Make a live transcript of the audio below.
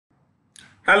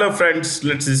Hello, friends.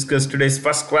 Let's discuss today's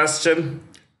first question.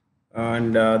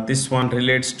 And this one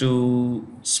relates to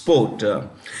sport.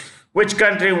 Which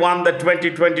country won the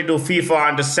 2022 FIFA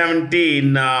Under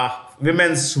 17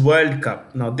 Women's World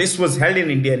Cup? Now, this was held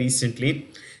in India recently.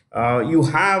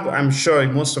 I'm sure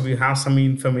most of you have some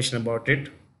information about it.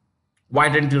 Why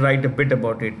don't you write a bit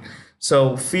about it?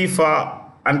 So,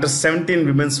 FIFA Under 17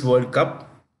 Women's World Cup,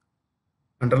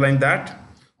 underline that.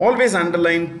 Always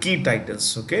underline key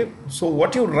titles. Okay, so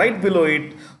what you write below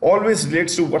it always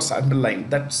relates to what's underlined.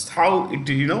 That's how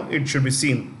it should be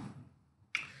seen.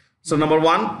 So number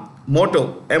one,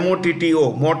 motto,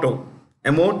 motto, motto,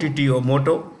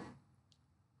 motto.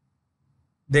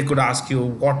 They could ask you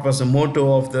what was the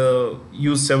motto of the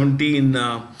U17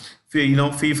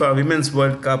 FIFA Women's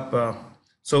World Cup.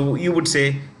 So you would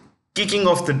say kicking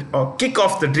off the kick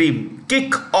off the dream,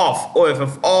 kick off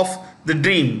off the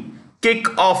dream,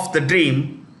 kick off the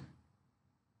dream,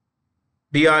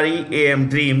 dream,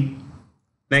 dream.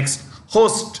 Next,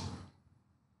 host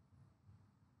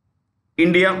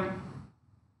India.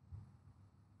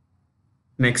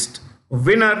 Next,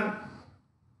 winner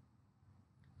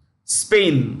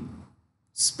Spain,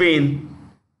 Spain.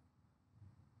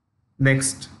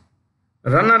 Next,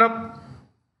 runner up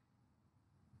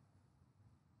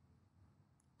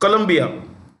Colombia,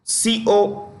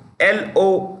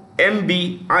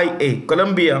 Colombia,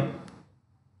 Colombia.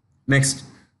 Next,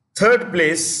 third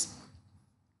place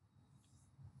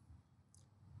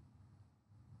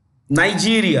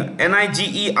Nigeria,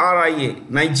 Nigeria,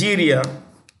 Nigeria.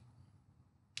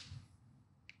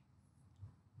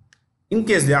 In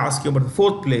case they ask you about the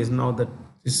fourth place, now that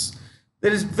is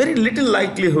there is very little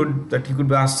likelihood that you could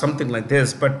be asked something like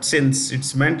this, but since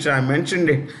it's mentioned, I mentioned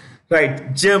it.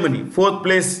 Right, Germany, fourth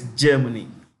place, Germany.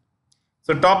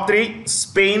 So top three,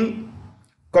 Spain,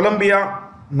 Colombia,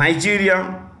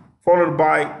 Nigeria, followed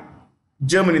by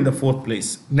Germany in the fourth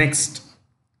place. Next,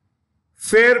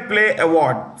 Fair Play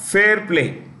Award, Fair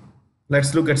Play.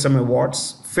 Let's look at some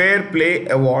awards. Fair Play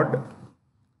Award.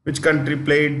 Which country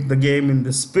played the game in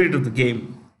the spirit of the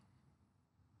game?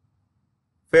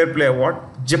 Fair Play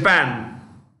Award, Japan,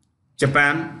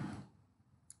 Japan.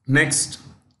 Next,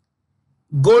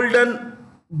 Golden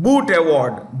Boot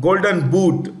Award, Golden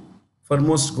Boot for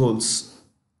most goals,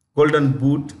 Golden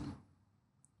Boot.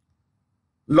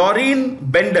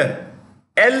 Loreen Bender,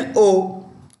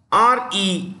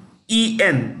 Loreen.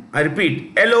 I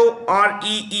repeat,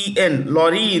 Loreen,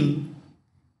 Loreen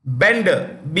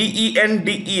Bender,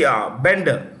 Bender,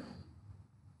 Bender.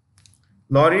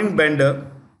 Loreen Bender.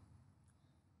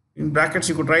 In brackets,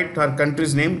 you could write her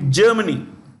country's name, Germany,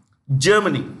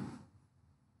 Germany.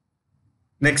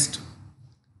 Next,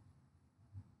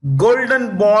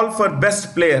 Golden Ball for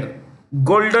Best Player,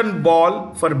 Golden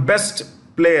Ball for Best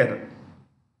Player.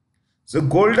 So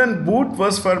Golden Boot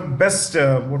was for best,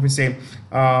 best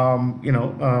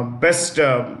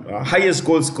highest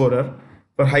goal scorer,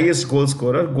 for highest goal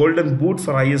scorer. Golden Boot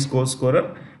for highest goal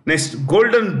scorer. Next,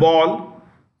 Golden Ball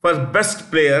for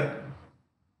best player.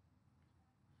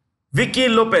 Vicky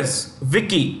Lopez,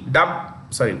 Vicky,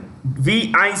 Vicky,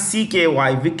 Vicky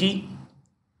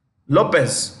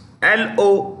Lopez,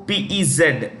 Lopez,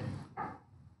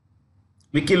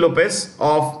 Vicky Lopez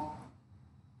of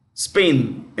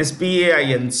Spain,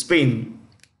 Spain, Spain.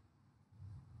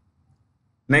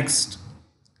 Next,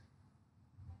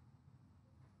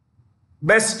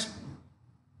 best,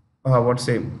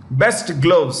 best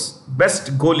gloves,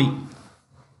 best goalie,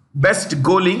 best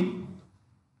goalie,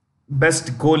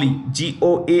 best goalie,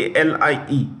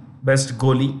 Goalie, best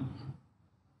goalie.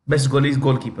 Best goalie is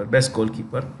goalkeeper, best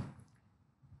goalkeeper.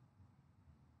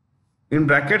 In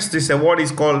brackets, this award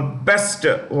is called best,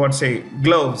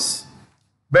 gloves,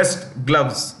 best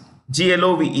gloves,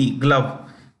 Glove, glove.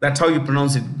 That's how you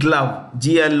pronounce it, glove,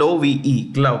 Glove,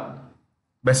 glove,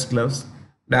 best gloves.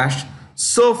 Dash,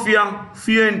 Sofia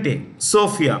Fuente,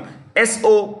 Sofia,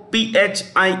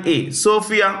 Sophia,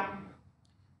 Sofia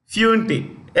Fuente,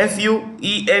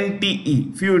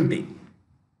 Fuente, Fuente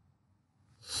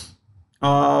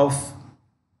of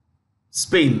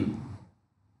Spain.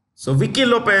 So Vicky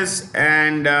Lopez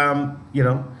and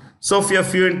Sofia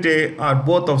Fuente are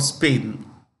both of Spain.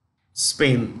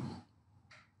 Spain.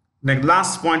 Next,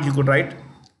 last point you could write.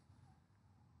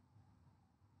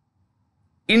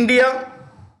 India,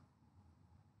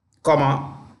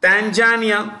 comma,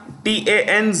 Tanzania,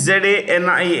 Tanzania,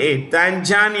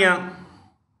 Tanzania,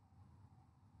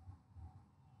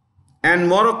 and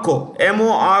Morocco,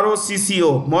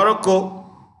 Morocco, Morocco,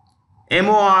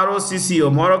 Morocco,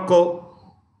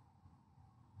 Morocco,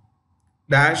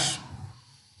 dash,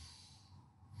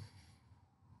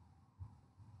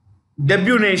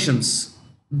 debut nations,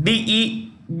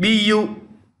 DEBUTS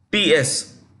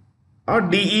or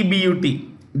DEBUT,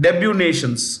 debut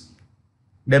nations.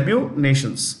 Debut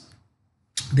nations.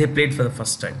 They played for the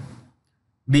first time.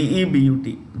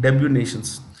 DEBUT, debut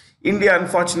nations. India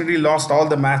unfortunately lost all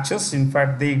the matches. In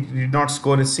fact, they did not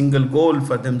score a single goal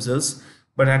for themselves,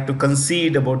 but had to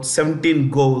concede about 17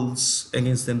 goals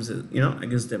against themselves,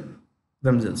 against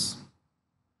themselves.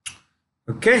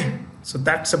 Okay, so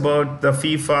that's about the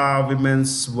FIFA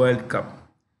Women's World Cup.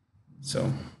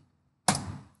 So,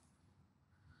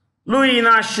 Luis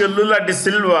Inacio Lula de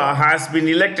Silva has been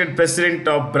elected president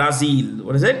of Brazil.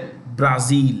 What is it?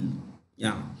 Brazil.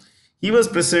 Yeah. He was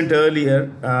president earlier,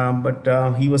 but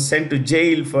he was sent to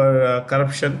jail for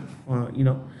corruption.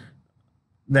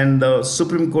 Then the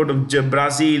Supreme Court of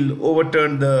Brazil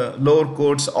overturned the lower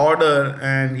court's order,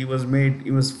 and he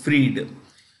was freed.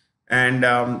 And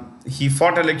he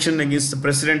fought election against the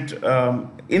president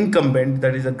incumbent,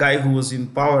 that is a guy who was in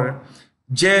power,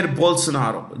 Jair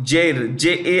Bolsonaro. Jair,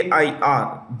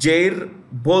 J-A-I-R, Jair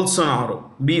Bolsonaro,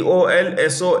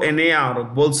 B-O-L-S-O-N-A-R,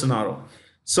 Bolsonaro.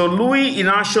 So Luis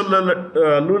Inacio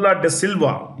Lula da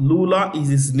Silva, Lula is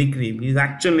his nickname. His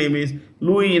actual name is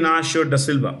Luis Inacio da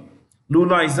Silva.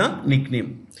 Lula is a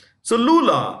nickname. So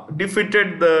Lula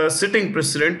defeated the sitting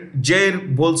president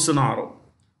Jair Bolsonaro,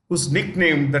 who's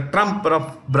nicknamed the Trump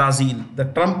of Brazil. The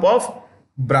Trump of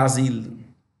Brazil.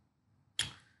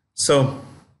 So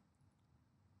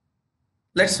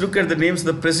let's look at the names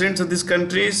of the presidents of these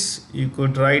countries. You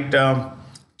could write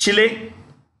Chile,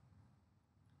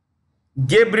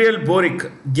 Gabriel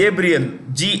Boric, Gabriel,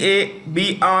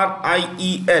 G-A-B-R-I-E-L,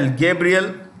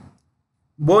 Gabriel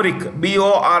Boric,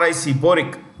 B-O-R-I-C,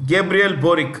 Boric, Gabriel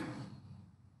Boric,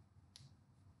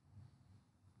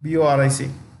 B-O-R-I-C.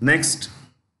 Next,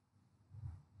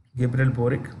 Gabriel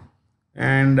Boric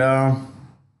and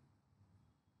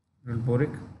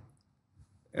Boric.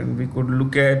 And we could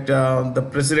look at the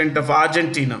president of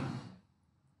Argentina,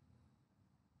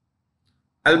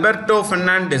 Alberto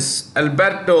Fernandez.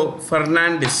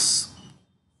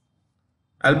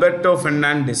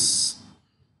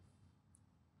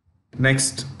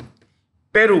 Next,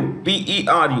 Peru,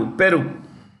 P-E-R-U, Peru,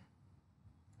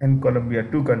 and Colombia,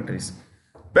 two countries.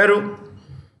 Peru,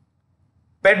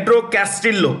 Pedro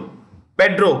Castillo,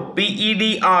 Pedro,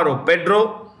 P-E-D-R-O,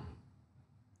 Pedro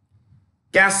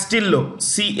Castillo,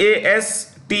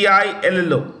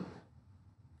 C-A-S-T-I-L-L-O,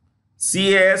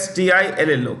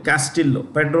 C-A-S-T-I-L-L-O, Castillo,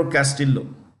 Pedro Castillo.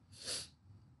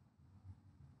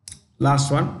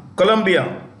 Last one,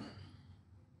 Colombia,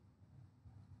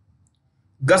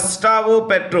 Gustavo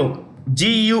Petro,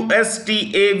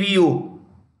 G-U-S-T-A-V-O,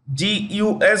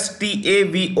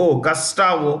 G-U-S-T-A-V-O,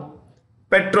 Gustavo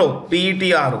Petro,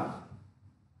 P-E-T-R-O,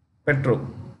 Petro.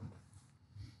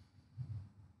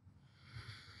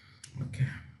 Okay.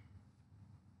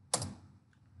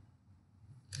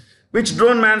 Which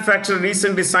drone manufacturer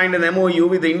recently signed an MOU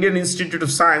with the Indian Institute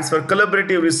of Science for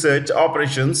collaborative research,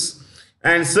 operations,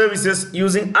 and services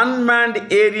using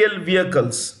unmanned aerial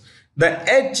vehicles? The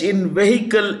H in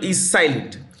vehicle is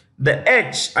silent. The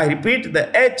H, I repeat,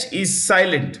 the H is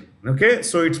silent. Okay,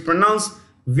 so it's pronounced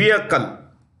vehicle.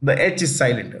 The H is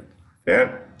silent.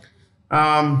 Fair?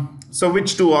 So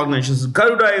which two organizations?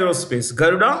 Garuda Aerospace.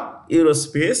 Garuda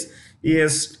Aerospace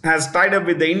has tied up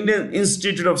with the Indian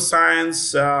Institute of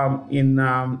Science in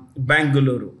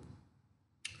Bangalore.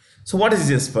 So what is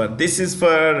this for? This is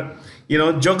for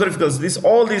geographical.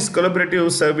 All these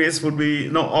collaborative surveys would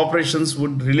be operations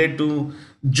would relate to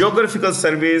geographical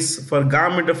surveys for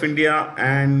Government of India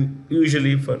and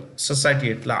usually for society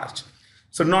at large.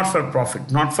 So not for profit.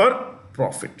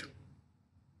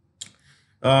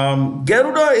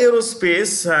 Garuda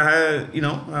Aerospace,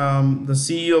 the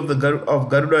CEO of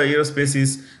Garuda Aerospace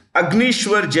is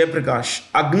Agnishwar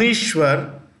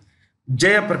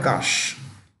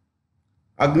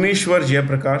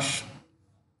Jayaprakash.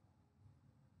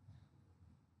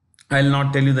 I'll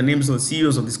not tell you the names of the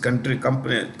CEOs of this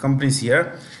companies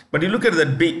here, but you look at the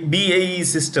BAE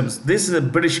Systems. This is a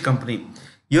British company,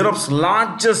 Europe's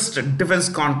largest defense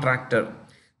contractor.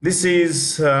 This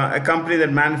is a company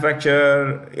that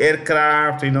manufacture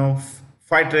aircraft,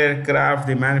 fighter aircraft.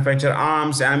 They manufacture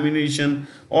arms, ammunition,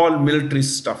 all military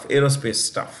stuff, aerospace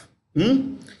stuff.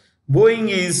 Boeing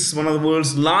is one of the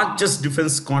world's largest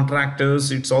defense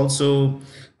contractors. It's also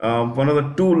one of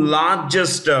the two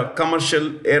largest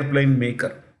commercial airplane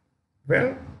maker.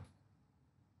 Well,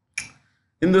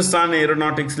 Hindustan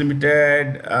Aeronautics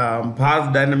Limited,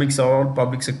 Bharat Dynamics are all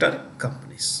public sector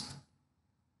companies.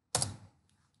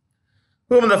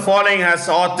 Whom the following has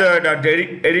authored or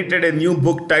edited a new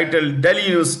book titled Delhi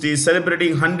University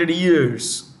Celebrating 100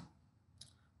 Years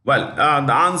Well,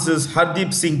 the answer is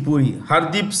Hardeep Singh Puri.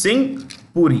 Hardeep Singh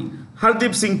Puri.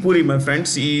 Hardeep Singh Puri, my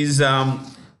friends, is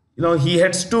he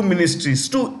heads two ministries,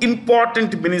 two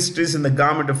important ministries in the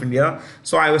government of India.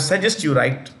 So I would suggest you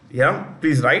write. Yeah,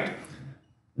 please write.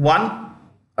 One,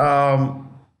 um,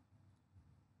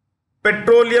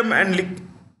 petroleum and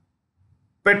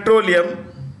petroleum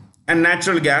and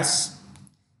natural gas.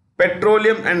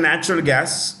 Petroleum and natural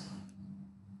gas.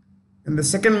 And the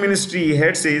second ministry he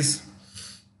heads is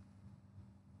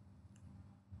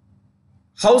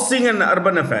Housing and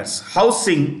Urban Affairs.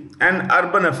 Housing and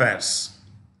Urban Affairs.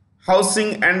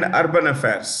 Housing and Urban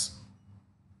Affairs.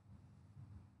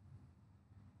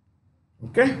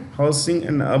 Okay, Housing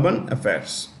and Urban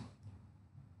Affairs.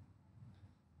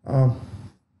 Uh,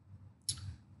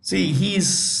 See,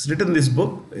 he's written this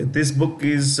book. This book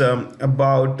is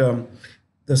about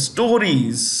the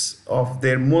stories of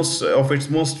its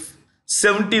most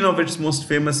 17 of its most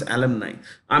famous alumni.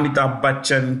 Amitabh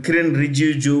Bachchan, Kiran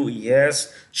Rijiju,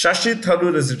 yes, Shashi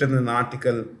Tharoor has written an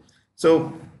article.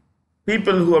 So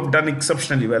people who have done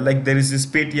exceptionally well, like there is this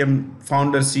Paytm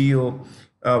founder CEO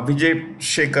Vijay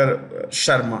Shekhar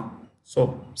Sharma.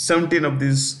 So 17 of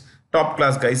these top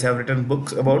class guys have written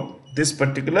books about this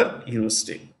particular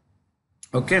university.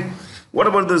 Okay, what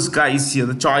about those guys here?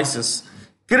 The choices.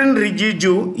 Kiran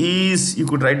Rijiju is, you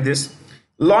could write this,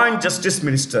 Law and Justice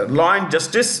Minister. Law and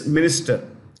Justice Minister.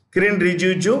 Kiran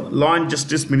Rijiju, Law and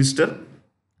Justice Minister.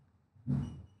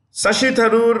 Shashi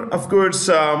Tharoor, of course,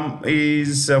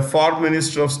 is Foreign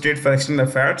Minister of State for External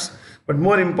Affairs. But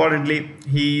more importantly,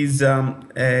 he is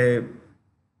a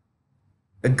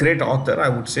great author, I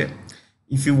would say.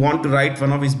 If you want to write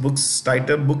one of his book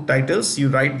titles, you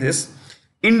write this.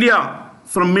 India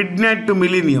from Midnight to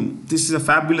Millennium. This is a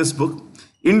fabulous book.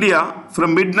 India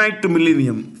from Midnight to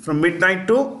Millennium. From Midnight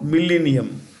to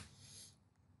Millennium.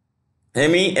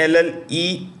 Millennium.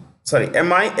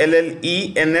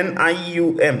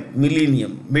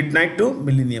 Millennium. Midnight to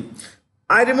Millennium.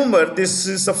 I remember this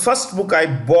is the first book I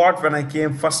bought when I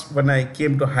came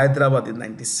to Hyderabad in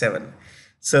 '97.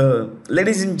 So,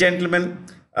 ladies and gentlemen,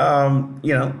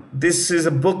 this is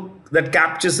a book that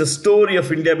captures the story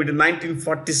of India between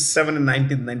 1947 and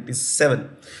 1997.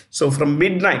 So from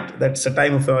midnight, that's the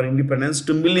time of our independence,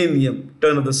 to millennium,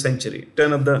 turn of the century,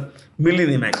 turn of the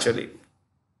millennium actually,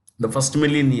 the first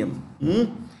millennium.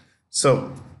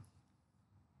 So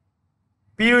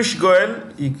Piyush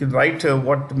Goyal, you can write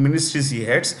what ministries he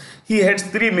heads. He heads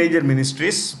three major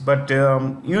ministries, but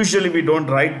usually we don't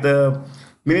write the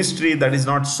ministry that is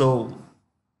not so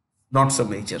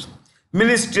major.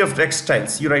 Ministry of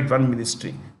Textiles, you write one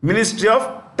ministry. Ministry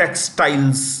of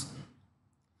Textiles.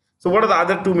 So what are the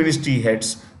other two ministry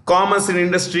heads? Commerce and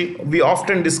Industry, we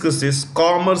often discuss this.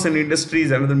 Commerce and Industry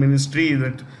is another ministry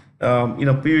that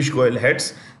Piyush Goyal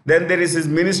heads. Then there is his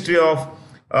Ministry of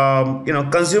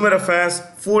Consumer Affairs,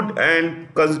 Food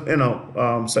and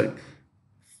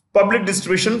Public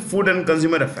Distribution, Food and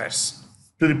Consumer Affairs.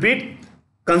 To repeat,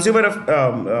 Consumer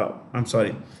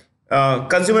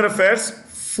Affairs,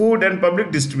 Food and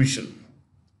Public Distribution.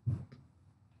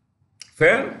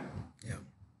 Fair? Yeah.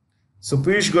 So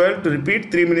Piyush Goyal, to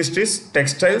repeat, three ministries: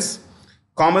 textiles,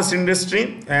 commerce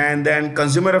industry, and then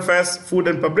consumer affairs, food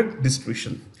and public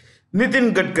distribution.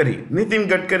 Nitin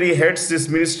Gadkari heads this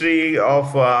Ministry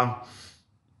of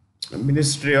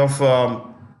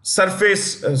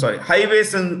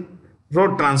Highways and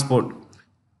Road Transport.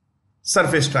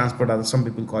 Surface transport, as some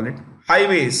people call it.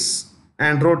 Highways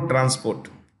and road transport.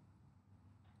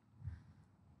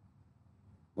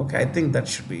 Okay, I think that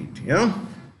should be it. Yeah.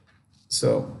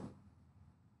 So,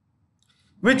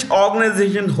 which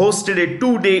organization hosted a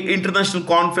two-day international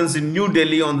conference in New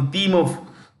Delhi on the theme of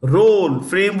role,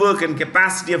 framework, and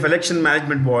capacity of election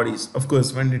management bodies? Of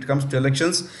course, when it comes to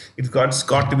elections, it's got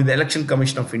to be the Election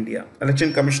Commission of India.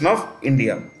 Election Commission of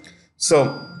India.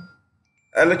 So,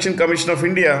 Election Commission of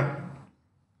India.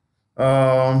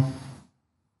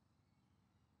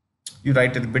 You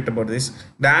write a bit about this.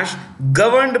 Dash,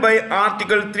 governed by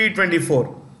Article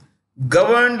 324.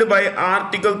 Governed by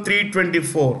Article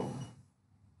 324.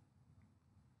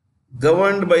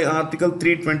 Governed by Article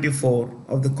 324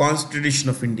 of the Constitution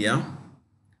of India.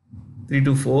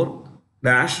 324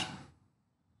 dash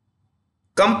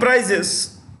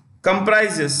comprises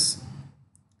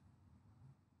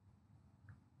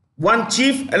one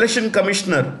chief election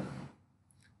commissioner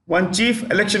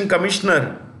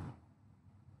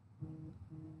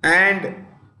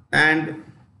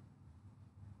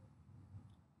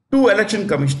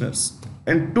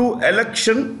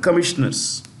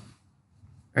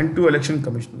and two election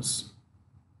commissioners.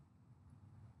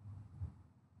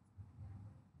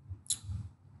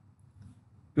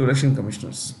 two election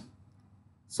commissioners.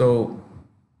 So,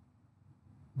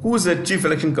 who is the Chief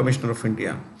Election Commissioner of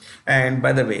India? And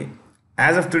by the way,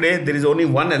 as of today, there is only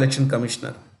one election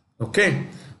commissioner. Okay,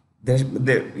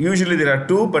 usually there are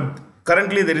two, but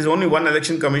currently there is only one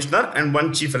election commissioner and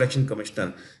one Chief Election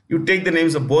Commissioner. You take the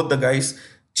names of both the guys.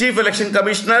 Chief Election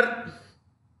Commissioner.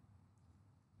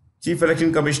 Chief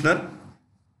Election Commissioner.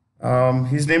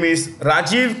 His name is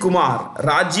Rajiv Kumar.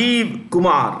 Rajiv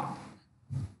Kumar.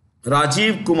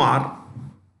 Rajiv Kumar.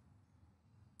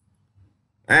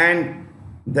 And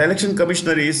the election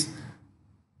commissioner is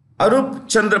Arup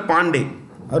Chandra Pandey.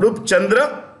 Arup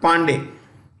Chandra Pandey.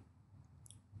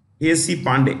 A.C.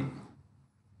 Pandey.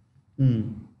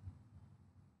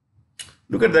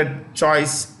 Look at that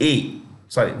choice A.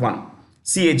 Sorry, 1.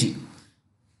 CAG.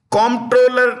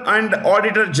 Comptroller and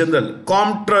Auditor General.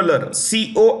 Comptroller.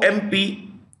 COMPTROLLER.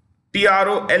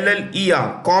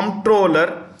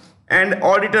 Comptroller and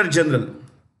Auditor General.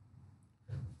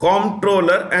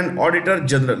 Comptroller and Auditor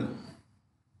General.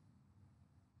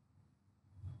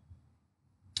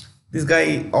 This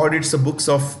guy audits the books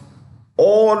of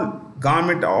all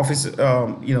government office,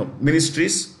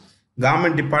 ministries,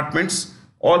 government departments,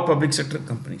 all public sector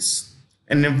companies,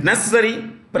 and if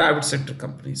necessary, private sector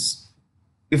companies,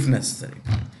 if necessary.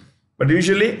 But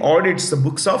usually audits the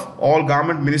books of all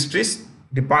government ministries,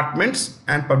 departments,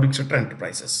 and public sector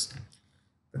enterprises.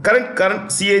 The current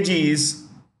CAG is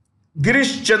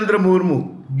Girish Chandra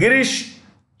Murmu. Girish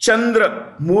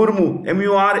Chandra Murmu.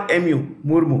 M-U-R-M-U.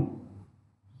 Murmu.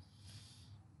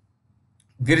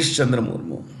 Girish Chandra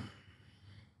Murmu.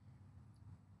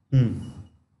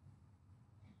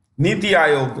 Niti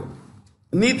Ayog.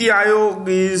 Niti Ayog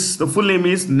is, the full name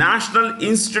is National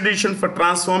Institution for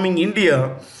Transforming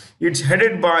India. It's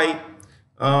headed by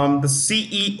the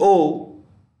CEO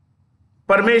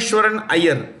Parmeshwaran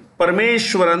Iyer.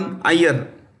 Parmeshwaran Iyer.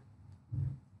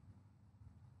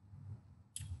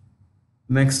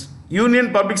 Next,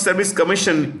 Union Public Service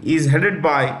Commission is headed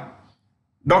by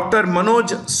Dr.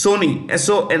 Manoj Soni,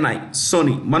 S-O-N-I,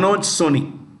 Soni, Manoj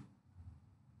Soni.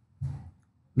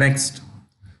 Next,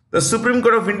 the Supreme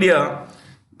Court of India,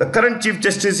 the current Chief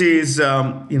Justice is, is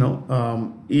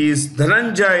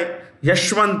Dhananjay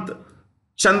Yashwant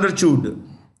Chandrachud,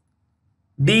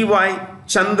 D.Y.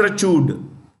 Chandrachud,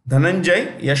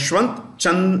 Dhananjay Yashwant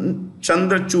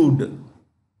Chandrachud.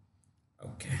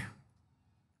 Okay.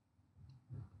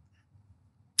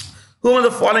 Whom of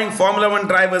the following Formula One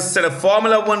drivers set a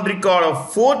Formula One record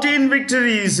of 14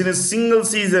 victories in a single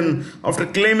season after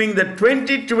claiming the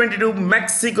 2022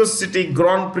 Mexico City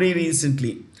Grand Prix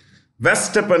recently?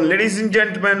 Verstappen, ladies and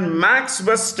gentlemen, Max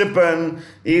Verstappen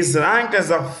is ranked as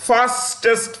the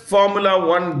fastest Formula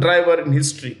One driver in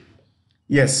history.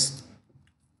 Yes,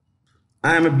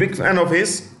 I am a big fan of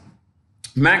his.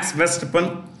 Max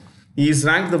Verstappen, he is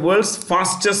ranked the world's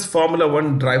fastest Formula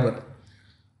One driver.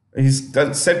 He's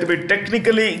said to be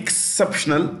technically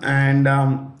exceptional, and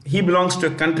he belongs to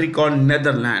a country called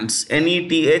Netherlands.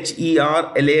 Netherlands.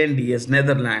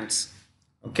 Netherlands.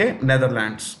 Okay,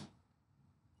 Netherlands.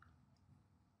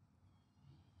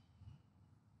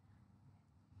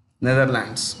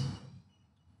 Netherlands.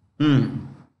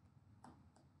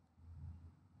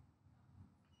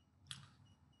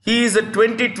 He is a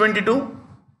 2022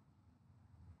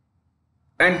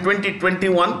 and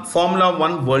 2021 Formula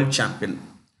One world champion.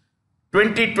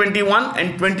 2021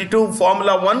 and 22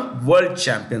 Formula One world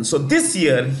champion. So this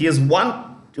year he has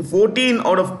won 14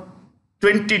 out of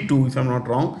 22, if I'm not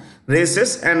wrong,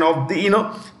 races, and of the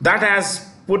that has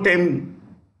put him,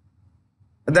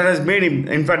 that has made him,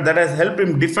 in fact, that has helped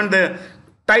him defend the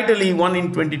title he won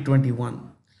in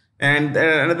 2021. And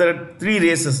there are another 3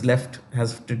 races left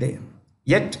as of today.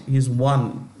 Yet he's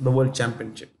won the world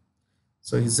championship.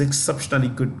 So he's exceptionally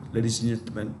good, ladies and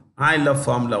gentlemen. I love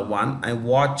Formula One. I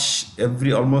watch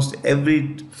almost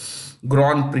every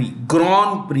Grand Prix.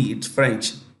 Grand Prix, it's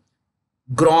French.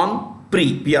 Grand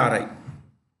Prix, P-R-I.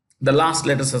 The last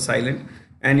letters are silent.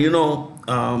 And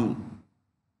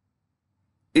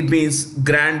it means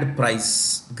grand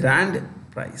prize. Grand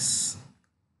prize.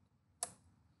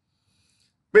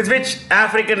 With which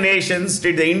African nations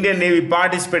did the Indian Navy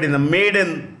participate in the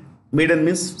maiden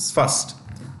means first,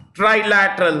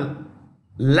 trilateral.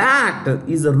 LAT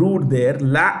is a root there.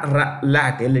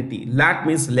 LAT, L-A-T. LAT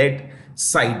means let,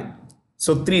 side.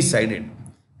 So 3-sided.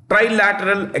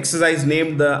 Trilateral exercise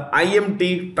named the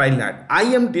IMT Trilat.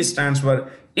 IMT stands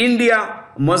for India,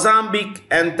 Mozambique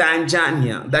and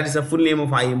Tanzania. That is the full name of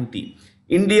IMT.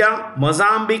 India,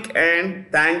 Mozambique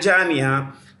and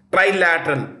Tanzania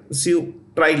Trilateral. See,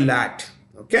 Trilat.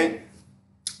 Okay.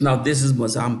 Now this is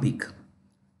Mozambique.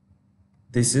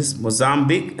 This is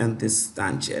Mozambique and this is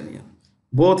Tanzania.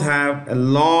 Both have a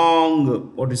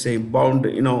long, what do you say, bound,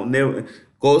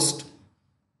 coast.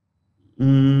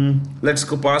 Let's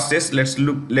go past this. Let's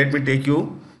look. Let me take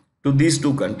you to these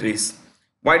two countries.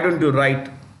 Why don't you write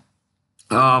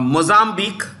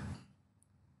Mozambique?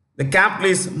 The capital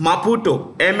is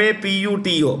Maputo.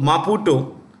 Maputo.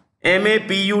 Maputo.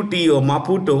 Maputo.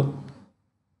 Maputo.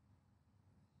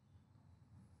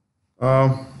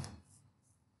 Uh,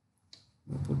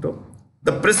 Maputo.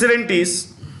 The president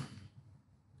is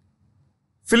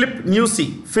Philip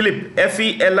Nyusi. Philip.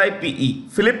 Felipe.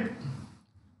 Philip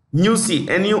Nyusi.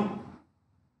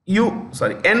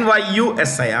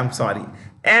 Nyusi. I'm sorry.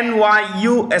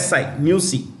 Nyusi.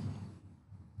 Nyusi.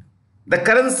 The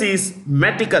currency is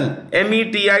metical.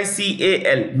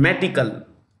 Metical. Metical.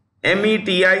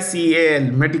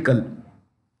 Metical. Metical.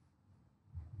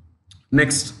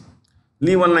 Next,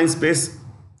 leave one line space.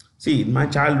 See, in my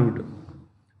childhood,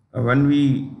 I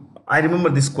remember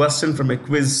this question from a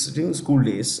quiz during school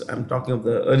days. I'm talking of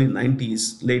the early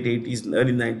 90s, late 80s, and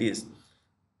early 90s.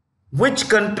 Which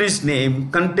country's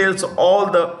name contains all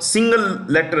the single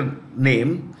letter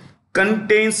name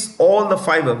contains all the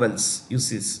five vowels? You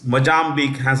see,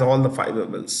 Mozambique has all the five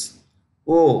vowels.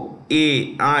 O,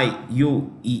 A, I,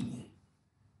 U, E.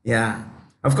 Yeah.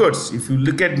 Of course, if you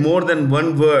look at more than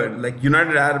one word, like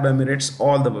United Arab Emirates,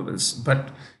 all the vowels. But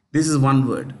this is one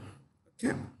word.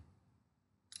 Okay.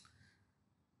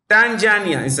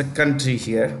 Tanzania is a country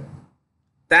here.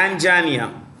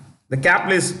 Tanzania. The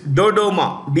capital is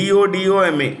Dodoma.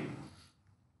 Dodoma.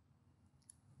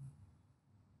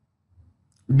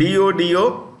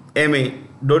 Dodoma.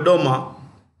 Dodoma.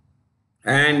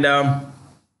 And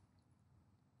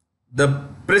the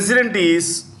president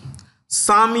is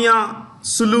Samia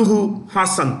Suluhu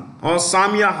Hassan or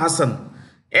Samia Hassan.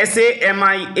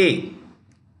 Samia.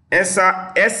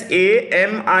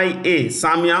 Samia.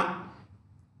 Samia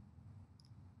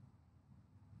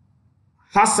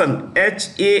Hassan. Hassan.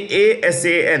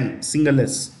 Single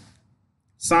S.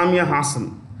 Samia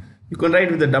Hassan. You can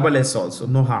write with a double S also.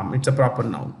 No harm. It's a proper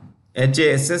noun.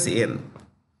 Hassan.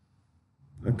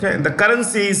 Okay. The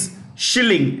currency is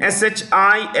shilling.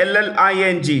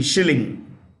 Shilling. Shilling.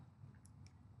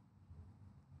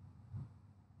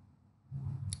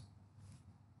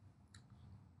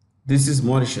 This is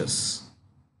Mauritius.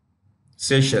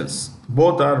 Seychelles.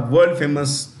 Both are world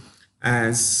famous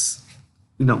as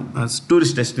as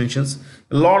tourist destinations.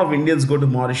 A lot of Indians go to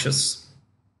Mauritius.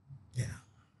 Yeah.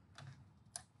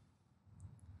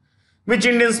 Which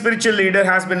Indian spiritual leader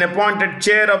has been appointed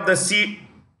chair of the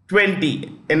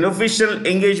C20, an official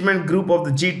engagement group of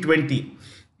the G20?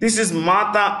 This is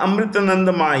Mata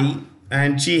Amritanandamai,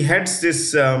 and she heads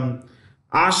this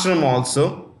ashram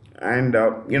also. And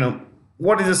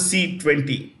what is a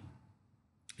C20?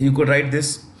 You could write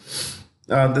this.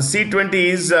 The C20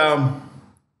 is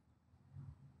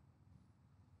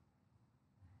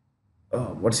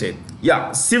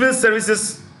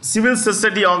civil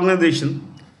society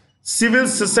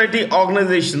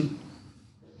organization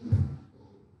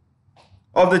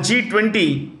of the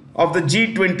G20 of the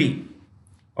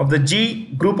G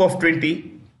group of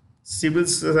 20, civil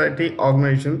society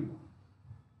organization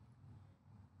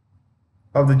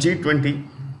of the G20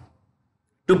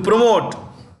 to promote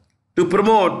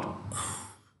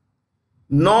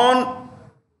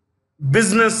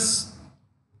non-business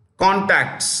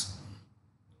contacts.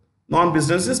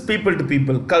 Non-business is people to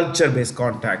people, culture-based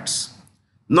contacts.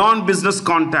 Non-business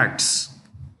contacts.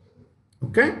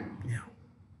 Okay? Yeah.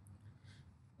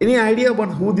 Any idea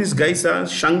about who these guys are?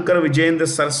 Shankar Vijayendra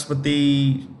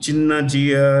Saraswati, Chinna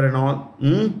Jiyar and all?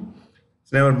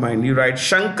 Never mind. You write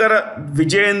Shankar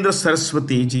Vijayendra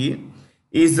Saraswati ji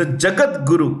is the Jagat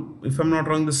Guru, if I'm not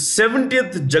wrong, the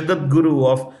 70th Jagat Guru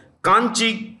of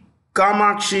Kanchi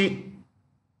Kamakshi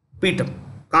Peetam.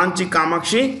 Kanchi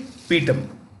Kamakshi Peetam.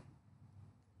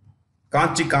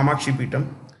 Kanchi Kamakshi Peetam.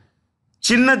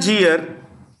 Chinna Jiyar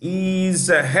is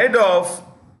a head of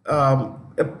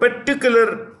a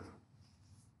particular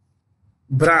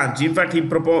branch. In fact, he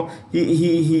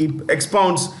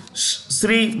expounds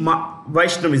Sri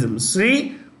Vaishnavism.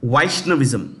 Sri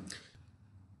Vaishnavism.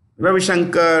 Ravi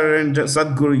Shankar and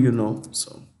Sadhguru,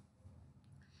 So,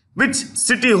 which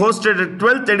city hosted the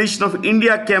 12th edition of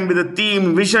India Camp with the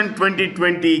theme Vision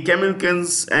 2020,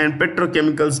 Chemicals and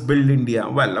Petrochemicals Build India?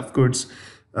 Well, of course,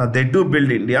 they do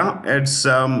build India. It's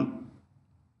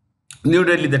New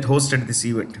Delhi that hosted this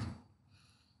event.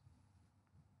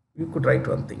 You could write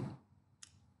one thing.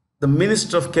 The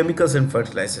Minister of Chemicals and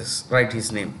Fertilizers, write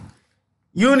his name.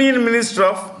 Union Minister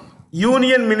of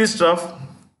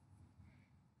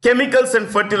Chemicals and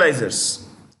Fertilizers.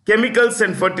 Chemicals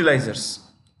and Fertilizers.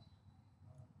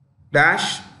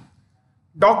 Dash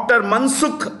Dr.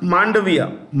 Mansukh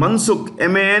Mandavia. Mansukh,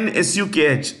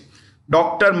 Mansukh.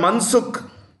 Dr. Mansukh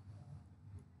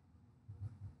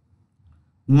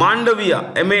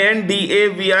Mandavia,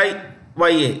 Mandavia.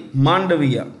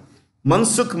 Mandavia.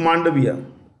 Mansukh Mandavia.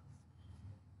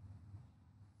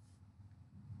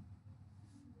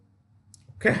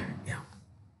 Okay. Yeah.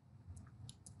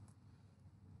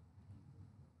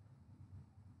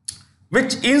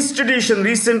 Which institution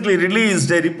recently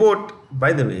released a report?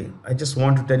 By the way, I just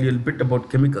want to tell you a bit about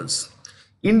chemicals.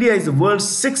 India is the world's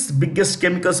sixth biggest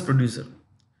chemicals producer.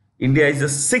 India is the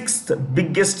sixth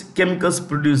biggest chemicals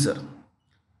producer.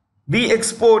 We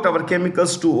export our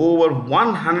chemicals to over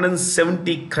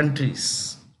 170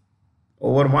 countries.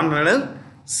 Over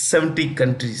 170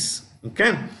 countries.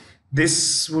 Okay.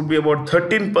 This would be about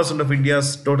 13% of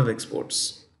India's total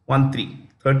exports.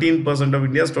 13% of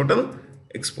India's total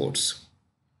exports.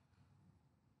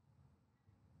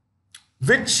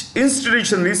 Which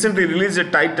institution recently released a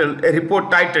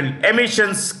report titled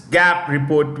Emissions Gap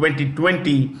Report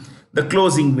 2020, the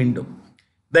closing window?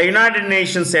 The United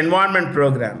Nations Environment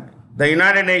Program. The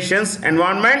United Nations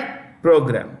Environment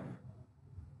Program.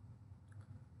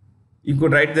 You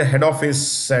could write the head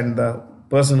office and the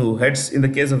person who heads in the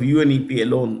case of UNEP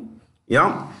alone.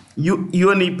 Yeah,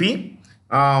 UNEP,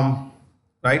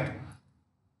 right?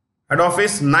 Head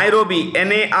office Nairobi,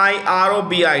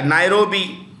 Nairobi,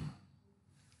 Nairobi.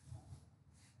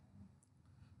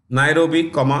 Nairobi,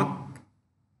 comma,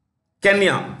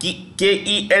 Kenya,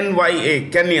 Kenya,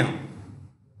 Kenya,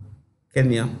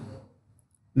 Kenya.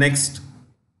 Next,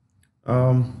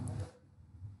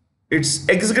 its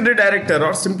executive director,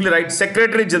 or simply write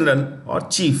secretary general or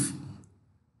chief,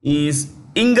 is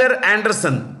Inger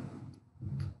Anderson.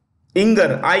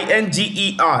 Inger,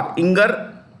 Inger,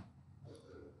 Inger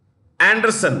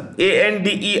Anderson,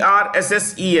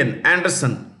 Anderssen,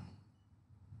 Anderson.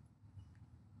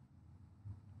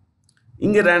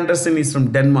 Inger Andersen is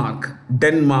from Denmark.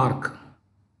 Denmark.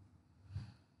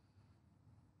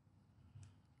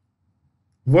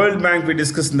 World Bank we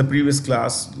discussed in the previous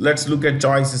class. Let's look at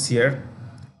choices here.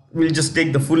 We'll just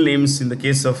take the full names in the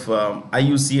case of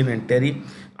IUCN and TERI.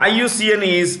 IUCN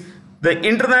is the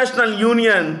International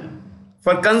Union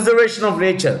for Conservation of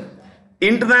Nature.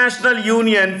 International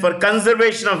Union for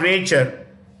Conservation of Nature.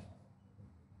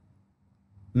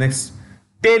 Next,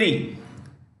 TERI.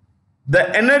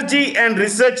 The Energy and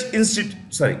Research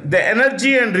Institute, the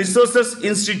Energy and Resources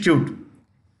Institute.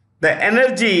 The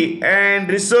Energy and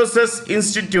Resources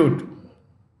Institute.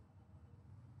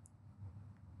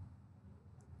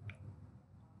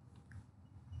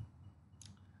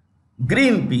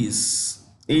 Greenpeace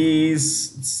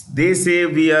is, they say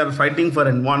we are fighting for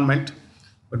environment,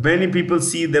 but many people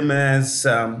see them as,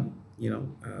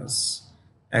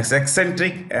 as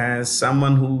eccentric, as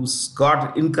someone who's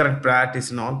got incorrect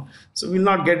priorities and all. So we'll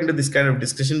not get into this kind of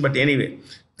discussion. But anyway,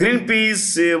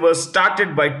 Greenpeace was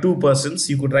started by two persons.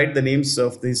 You could write the names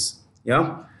of this.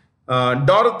 Yeah,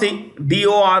 Dorothy,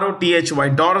 Dorothy,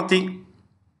 Dorothy,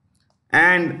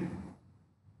 and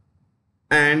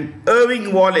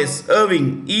Irving Wallace,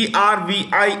 Irving,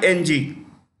 Erving.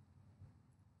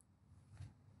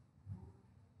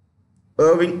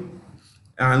 Irving,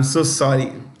 I'm so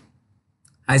sorry.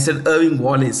 I said Irving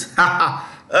Wallace.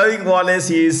 Irving Wallace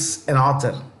is an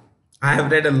author. I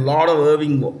have read a lot of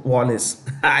Irving Wallace.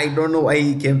 I don't know why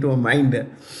he came to my mind.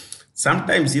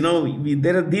 Sometimes, these are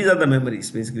the memories,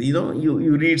 basically.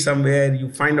 You read somewhere, you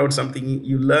find out something,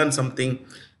 you learn something,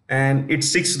 and it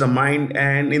sticks to the mind.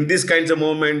 And in these kinds of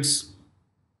moments,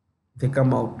 they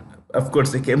come out. Of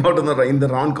course, they came out in the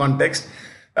wrong context.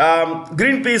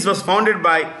 Greenpeace was founded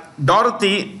by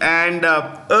Dorothy and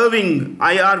Irving,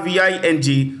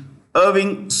 Irving,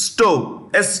 Irving Stowe,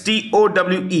 Stowe,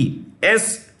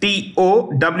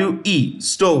 Stowe,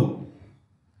 Stowe,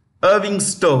 Irving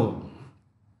Stowe.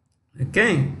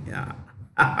 Okay, yeah,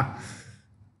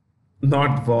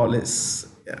 not Wallace.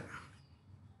 Yeah,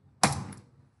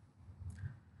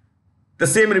 the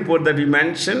same report that we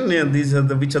mentioned. Yeah, these are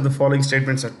which of the following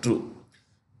statements are true.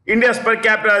 India's per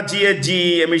capita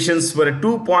GHG emissions were a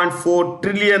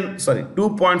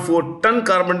 2.4 ton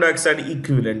carbon dioxide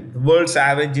equivalent. The world's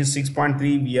average is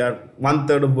 6.3. We are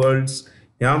 1/3 of world's.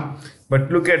 Yeah,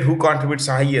 but look at who contributes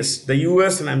highest. The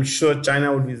US, and I'm sure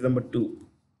China would be number 2.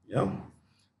 Yeah,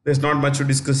 there's not much to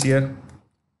discuss here.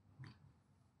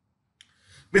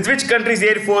 With which country's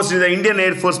Air Force did the Indian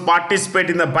Air Force participate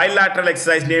in the bilateral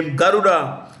exercise named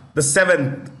Garuda the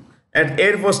 7th at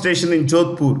Air Force Station in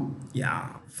Jodhpur? Yeah,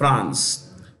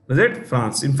 France. Was it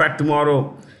France? In fact,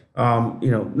 tomorrow,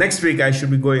 next week I'll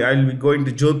be going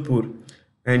to Jodhpur,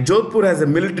 and Jodhpur has a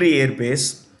military air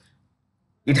base.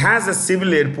 It has a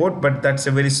civil airport, but that's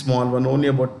a very small one. Only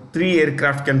about 3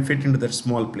 aircraft can fit into that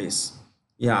small place.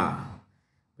 Yeah.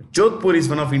 Jodhpur is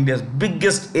one of India's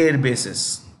biggest air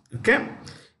bases. Okay,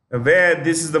 where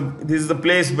this is the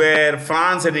place where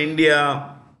France and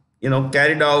India,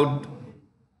 carried out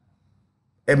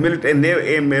a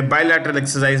bilateral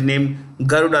exercise named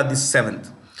Garuda the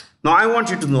Seventh. Now, I want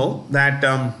you to know that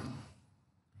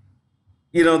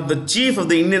the chief of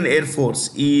the Indian Air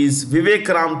Force is Vivek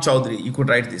Ram Chaudhary. You could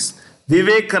write this: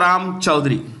 Vivek Ram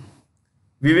Chaudhary.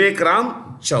 Vivek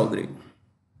Ram Chaudhary.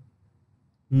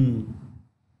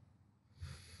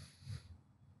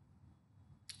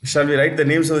 Shall we write the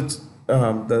names of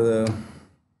the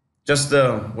just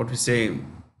the what we say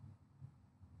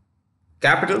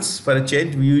capitals for a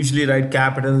change? We usually write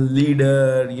capital,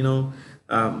 leader,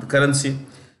 the currency.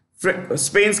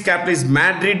 Spain's capital is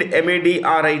Madrid,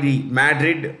 Madrid.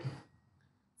 Madrid.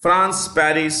 France,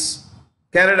 Paris.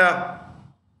 Canada,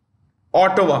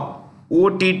 Ottawa,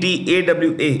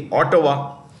 Ottawa.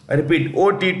 Ottawa. I repeat,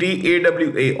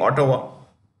 Ottawa. Ottawa.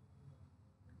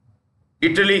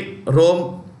 Italy,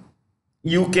 Rome,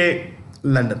 UK,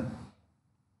 London.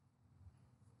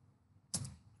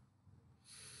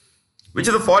 Which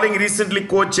of the following recently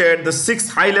co-chaired the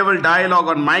sixth high-level dialogue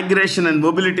on migration and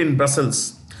mobility in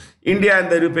Brussels? India and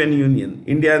the European Union.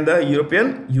 India and the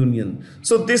European Union.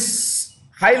 So this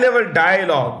high-level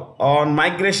dialogue on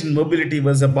migration mobility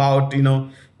was about,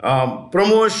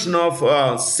 promotion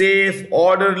of safe,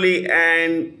 orderly,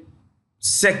 and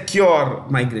secure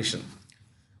migration.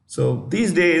 So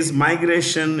these days,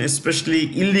 migration, especially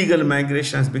illegal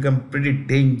migration, has become pretty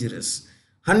dangerous.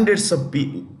 Hundreds of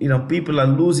people are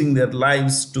losing their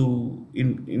lives to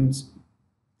in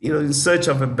search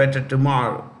of a better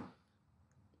tomorrow.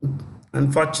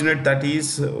 Unfortunate that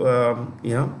is,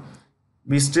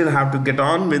 we still have to get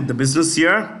on with the business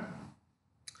here.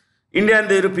 India and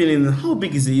the European Union. How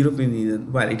big is the European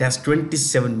Union? Well, it has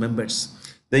 27 members.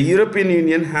 The European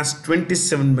Union has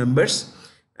 27 members.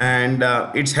 And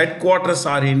its headquarters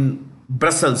are in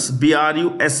Brussels,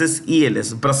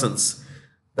 Brussels, Brussels.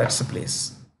 That's the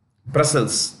place.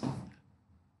 Brussels,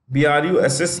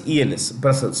 Brussels,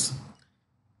 Brussels.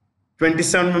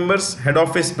 27 members, head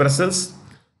office, Brussels.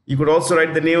 You could also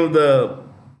write the name of the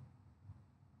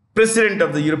president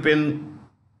of the European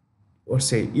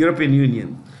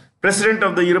Union. President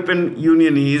of the European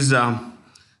Union is,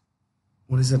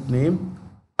 what is that name?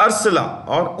 Ursula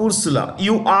Ursula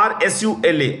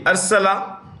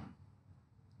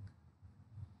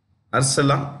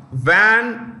Ursula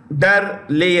van der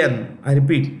Leyen. I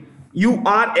repeat,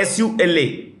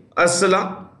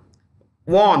 Ursula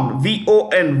von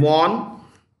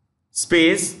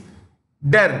space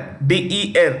der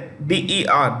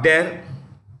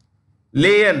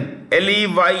Leyen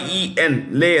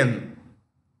Leyen.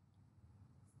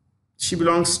 She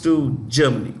belongs to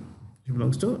Germany.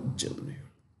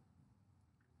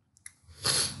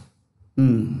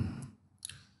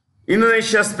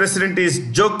 Indonesia's president is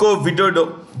Joko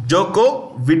Widodo,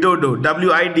 Widodo.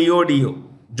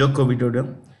 Joko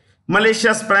Widodo.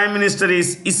 Malaysia's prime minister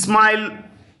is Ismail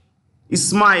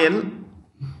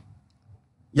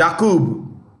Yaqub.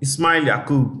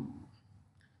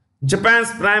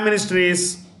 Japan's prime minister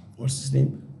is, what's his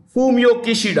name? Fumio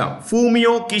Kishida.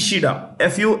 Fumio Kishida.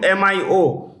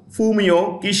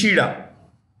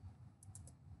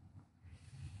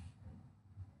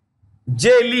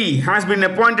 Jay Lee has been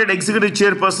appointed executive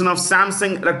chairperson of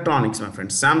Samsung Electronics, my friend.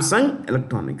 Samsung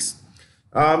Electronics.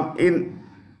 Why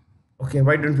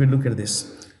don't we look at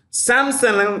this?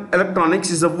 Samsung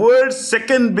Electronics is the world's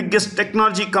second biggest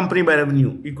technology company by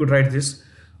revenue. You could write this.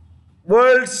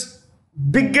 World's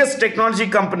biggest technology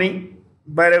company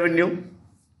by revenue.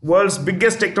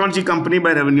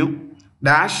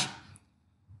 Dash.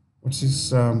 What's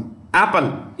this?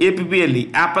 Apple.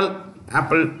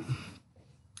 Apple.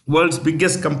 World's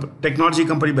biggest technology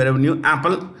company by revenue,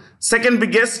 Apple. Second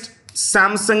biggest,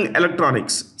 Samsung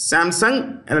Electronics.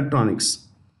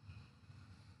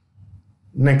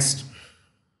 Next,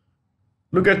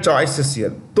 look at choices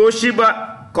here.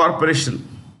 Toshiba Corporation.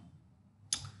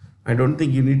 I don't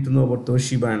think you need to know about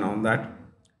Toshiba and all that,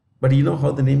 but you know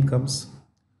how the name comes.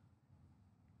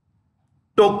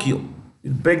 Tokyo.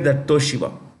 You break that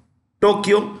Toshiba.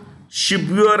 Tokyo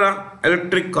Shibuya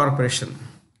Electric Corporation.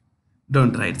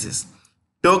 Don't write this.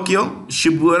 Tokyo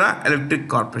Shibuya Electric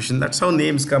Corporation. That's how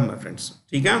names come, my friends.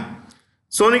 Okay?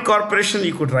 Sony Corporation,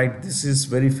 you could write. This is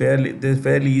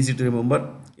fairly easy to remember.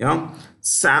 Yeah.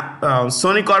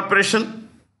 Sony Corporation.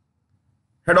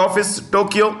 Head office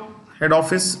Tokyo.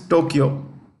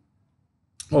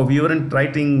 Oh, we weren't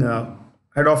writing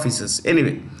head offices.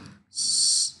 Anyway,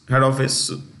 head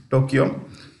office Tokyo.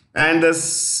 And the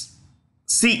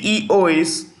CEO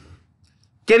is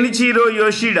Kenichiro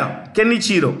Yoshida.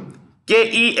 Kenichiro.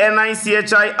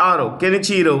 Kenichiro.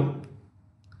 Kenichiro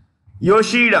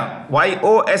Yoshida.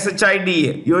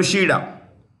 Yoshida. Yoshida.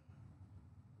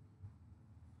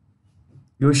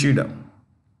 Yoshida.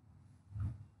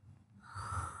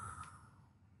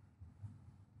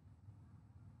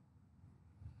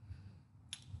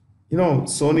 You know,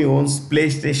 Sony owns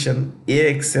PlayStation,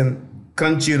 AXN,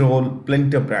 Crunchyroll,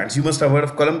 plenty of brands. You must have heard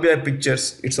of Columbia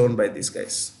Pictures. It's owned by these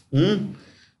guys.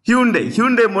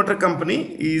 Hyundai Motor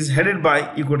Company is headed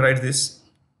by, you could write this,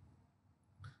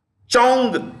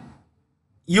 Chong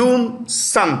Yoon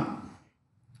Sun.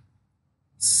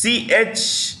 Chaung.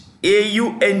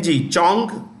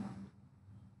 Chong.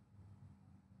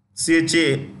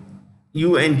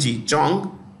 Chaung.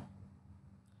 Chong.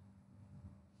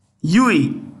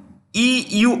 Yui.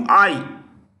 EUI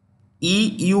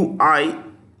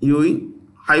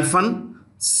hyphen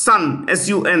Sun.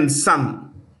 SUN.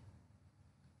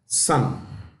 Sun.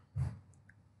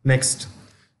 Next,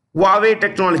 Huawei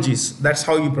Technologies. That's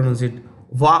how you pronounce it.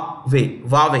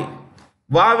 Huawei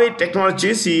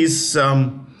Technologies is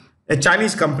a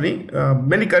Chinese company.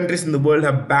 Many countries in the world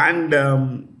have banned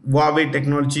Huawei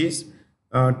Technologies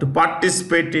to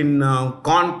participate in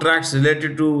contracts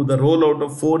related to the rollout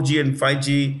of 4G and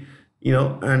 5G,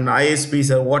 and ISPs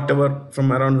or whatever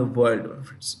from around the world.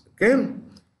 Okay,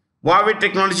 Huawei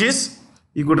Technologies.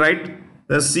 You could write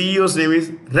the CEO's name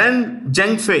is Ren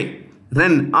Zhengfei.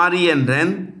 Ren, R-E-N,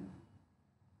 Ren,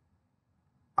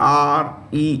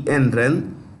 R-E-N,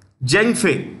 Ren,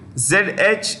 Zhengfei,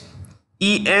 Z-H-E-N-G-F-E-I,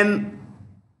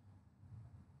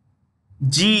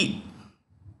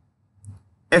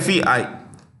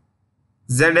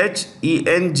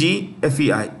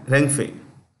 Z-H-E-N-G-F-E-I, Zhengfei.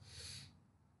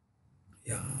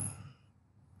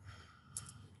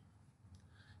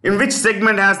 In which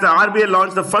segment has the RBI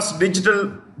launched the first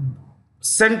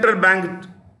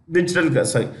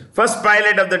first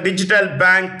pilot of the digital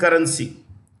bank currency,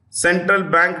 central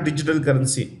bank digital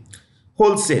currency,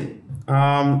 wholesale.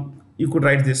 You could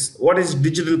write this. What is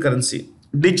digital currency?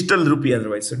 Digital rupee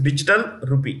otherwise. So digital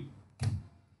rupee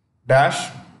dash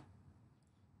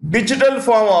digital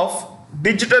form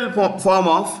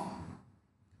of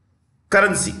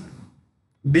currency.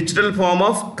 Digital form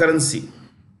of currency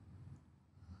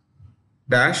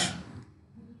dash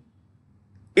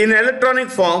in electronic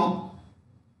form,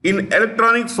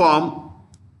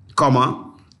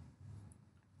 comma,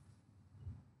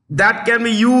 that can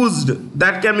be used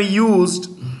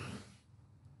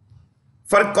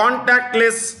for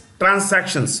contactless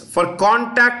transactions, for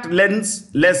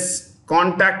contactless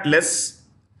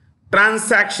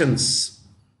transactions.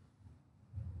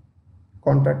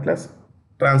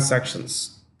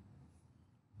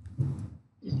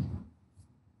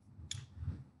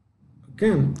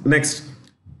 Okay, next,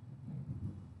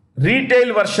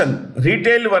 retail version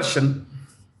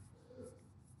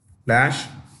dash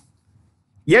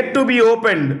yet to be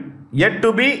opened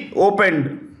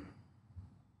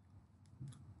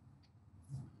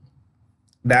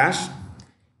dash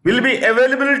will be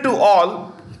available to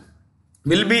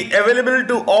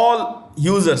all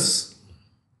users.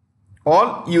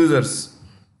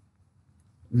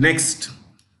 Next,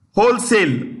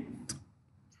 wholesale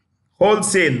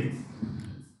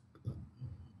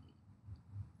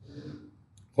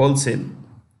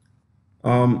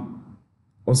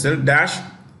dash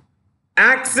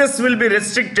access will be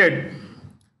restricted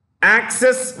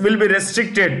except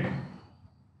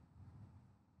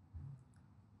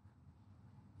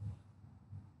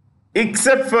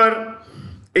for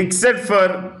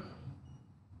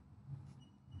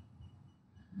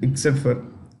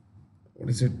what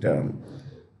is it,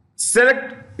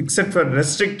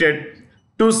 restricted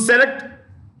to select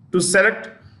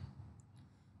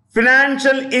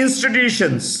financial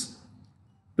institutions.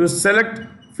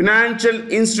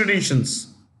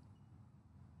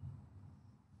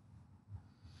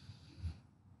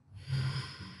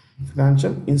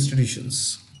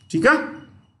 ठीक है?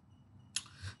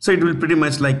 So it will pretty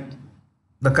much like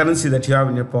the currency that you have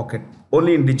in your pocket,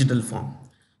 only in digital form.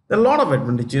 There are a lot of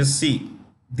advantages. See,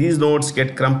 these notes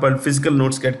get crumpled, physical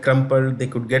notes get crumpled, they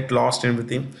could get lost and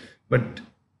everything. But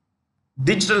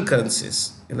digital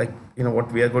currencies, like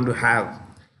what we are going to have,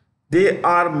 they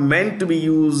are meant to be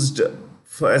used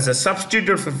as a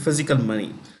substitute for physical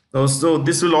money. So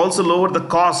this will also lower the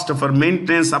cost for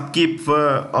maintenance, upkeep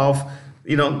of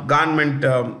government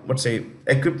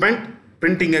equipment,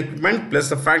 printing equipment, plus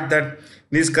the fact that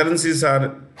these currencies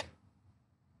are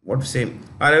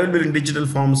available in digital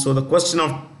form. So the question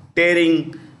of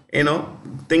tearing,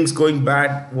 things going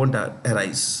bad won't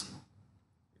arise.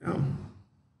 Yeah.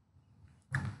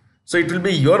 So it will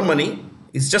be your money.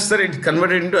 It's just that it's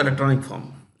converted into electronic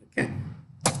form. Okay.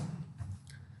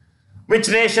 Which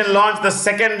nation launched the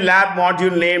second lab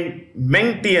module named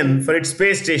Mengtian for its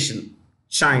space station?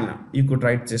 China. You could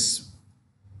write this.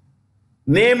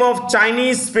 Name of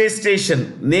Chinese space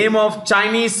station. Name of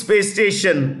Chinese space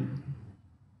station.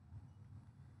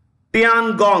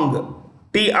 Tiangong.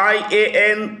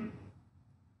 Tiangong.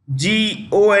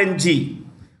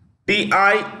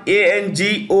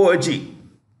 Tiangong.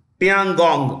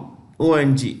 Tiangong.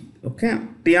 ONG. Okay.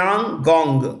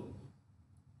 Tiangong.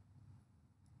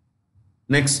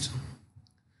 Next.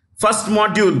 First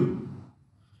module.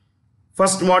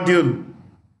 First module.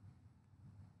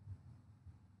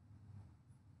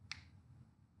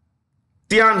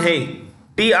 Tianhe.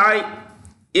 Tianhe.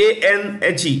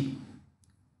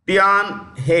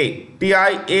 Tianhe.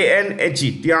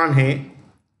 Tianhe. Tianhe.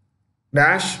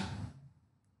 Dash.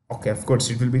 Okay, of course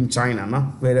it will be in China, no?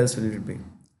 Where else will it be?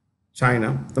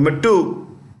 China. Number 2.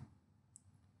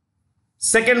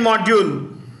 Second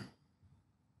module.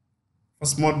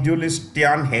 First module is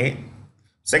Tianhe.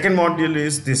 Second module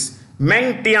is this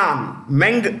Mengtian.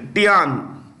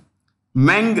 Mengtian.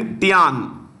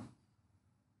 Mengtian.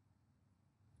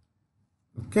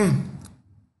 Okay.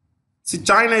 See,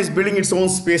 China is building its own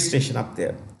space station up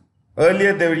there.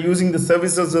 Earlier, they were using the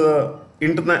services of the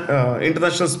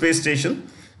International Space Station,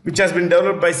 which has been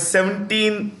developed by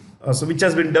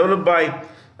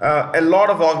a lot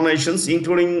of organizations,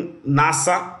 including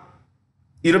NASA,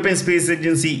 European Space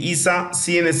Agency, ESA,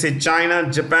 CNSA, China,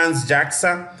 Japan's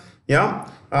JAXA,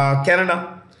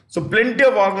 Canada. So plenty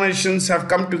of organizations have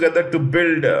come together to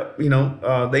build,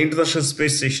 the International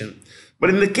Space Station. But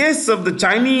in the case of the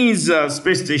Chinese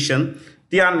space station,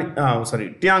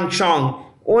 Tiangong,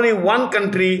 only one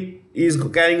country is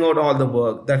carrying out all the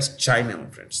work. That's China, my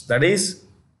friends. That is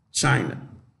China.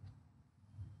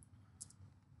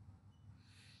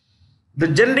 The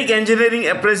Genetic Engineering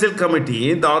Appraisal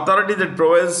Committee, the authority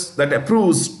that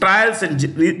approves trials and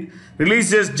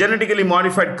releases genetically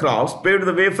modified crops, paved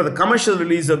the way for the commercial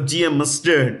release of GM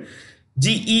mustard.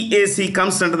 GEAC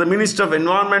comes under the Ministry of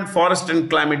Environment, Forest and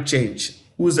Climate Change.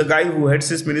 Who is the guy who heads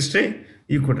this ministry?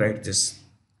 You could write this.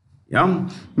 Yeah,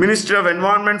 Ministry of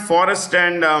Environment, Forest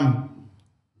and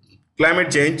Climate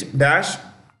Change. Dash.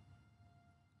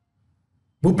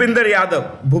 Bhupinder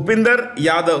Yadav. Bhupinder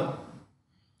Yadav.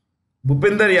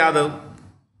 Bhupinder Yadav.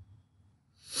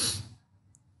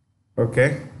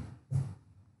 Okay.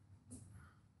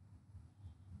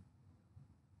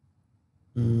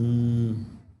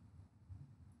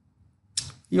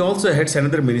 He also heads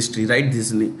another ministry, right?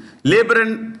 This Labor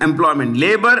and Employment.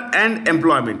 Labor and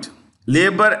Employment.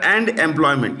 Labor and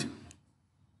Employment.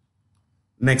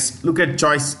 Next, look at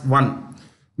choice 1.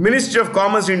 Ministry of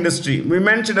Commerce and Industry. We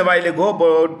mentioned a while ago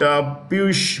about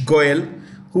Piyush Goyal,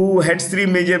 who heads 3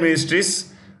 major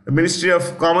ministries: the Ministry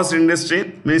of Commerce and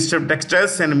Industry, Ministry of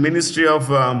Textiles, and Ministry of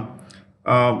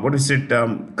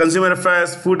Consumer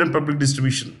Affairs, Food and Public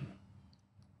Distribution.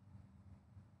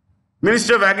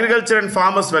 Ministry of Agriculture and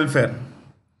Farmers Welfare.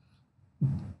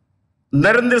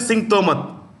 Narendra Singh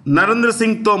Tomar. Narendra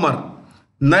Singh Tomar.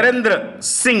 Narendra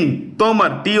Singh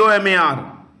Tomar.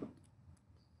 Tomar.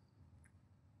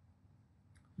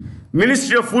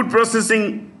 Ministry of Food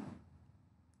Processing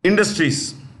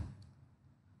Industries.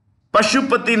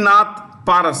 Pashupati Nath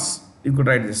Paras. You could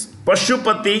write this.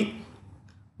 Pashupati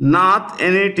Nath,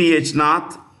 Nath,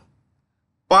 Nath,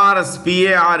 Paras,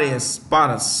 Paras,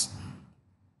 Paras.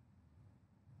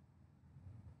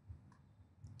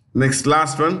 Next,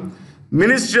 last one.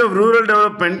 Ministry of Rural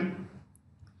Development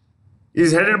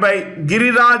is headed by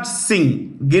Giriraj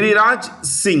Singh. Giriraj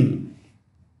Singh.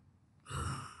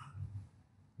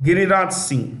 Giriraj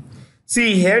Singh.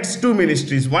 See, he heads 2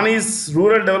 ministries. One is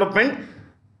Rural Development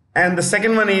and the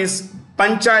second one is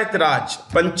Panchayat Raj.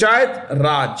 Panchayat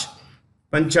Raj.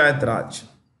 Panchayat Raj.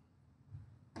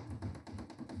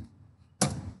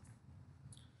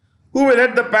 Who will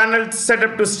head the panel set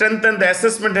up to strengthen the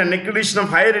assessment and accreditation of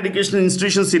higher education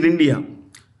institutions in India?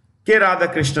 K.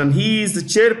 Radhakrishnan. He is the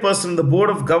chairperson of the Board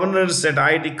of Governors at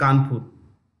IIT Kanpur.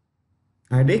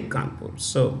 IIT Kanpur.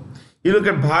 So, you look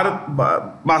at Bharat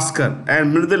Bhaskar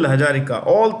and Mridul Hajarika.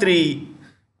 All 3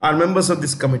 are members of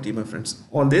this committee, my friends.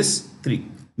 All these 3.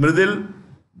 Mridul,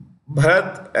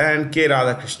 Bharat and K.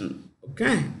 Radhakrishnan.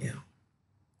 Okay? Yeah.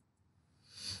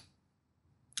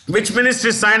 Which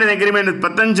ministry signed an agreement with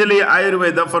Patanjali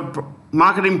Ayurveda for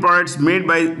marketing products made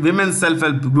by women's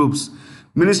self-help groups?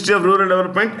 Ministry of Rural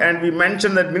Development, and we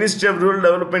mentioned that Ministry of Rural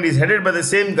Development is headed by the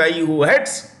same guy who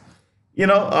heads,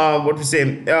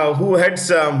 who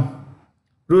heads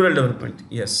rural development.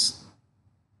 Yes.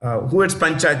 Who heads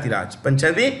Panchayati Raj?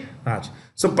 Panchayati Raj.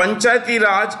 So Panchayati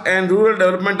Raj and rural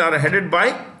development are headed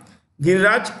by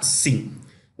Giriraj Singh.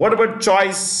 What about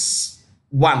choice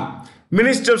 1?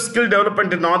 Minister of Skill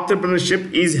Development and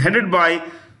Entrepreneurship is headed by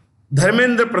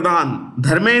Dharmendra Pradhan.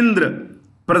 Dharmendra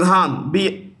Pradhan.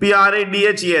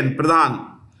 Pradhan. Pradhan.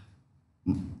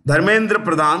 Dharmendra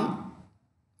Pradhan.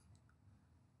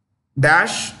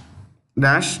 Dash.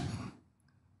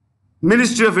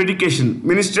 Ministry of Education.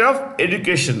 Ministry of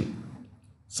Education.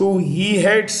 So he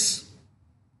heads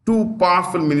two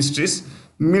powerful ministries.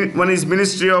 One is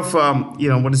Ministry of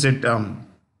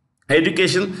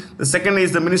Education. The second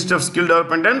is the Ministry of Skill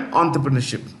Development and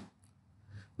Entrepreneurship.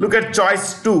 Look at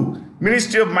choice 2.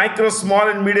 Ministry of Micro, Small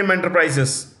and Medium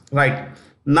Enterprises. Right.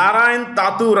 Narayan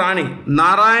Tatu Rani.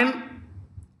 Narayan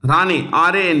Rani.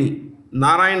 R-A-N-E.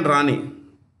 Narayan Rani.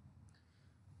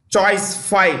 Choice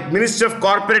 5. Ministry of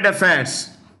Corporate Affairs.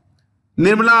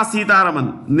 Nirmala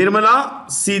Sitharaman. Nirmala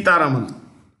Sitharaman.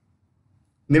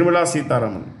 Nirmala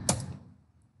Sitharaman.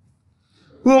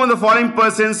 Who among the following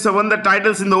persons won the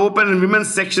titles in the open and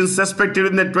women's sections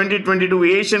respectively in the 2022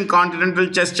 Asian Continental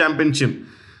Chess Championship?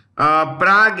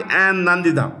 Prague and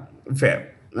Nandita.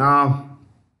 Fair.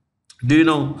 Do you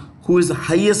know who is the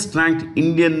highest ranked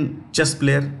Indian chess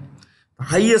player? The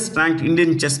highest ranked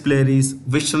Indian chess player is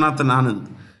Vishwanathan Anand.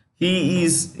 He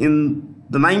is in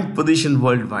the 9th position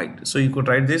worldwide. So you could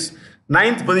write this.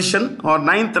 9th position or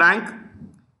 9th rank,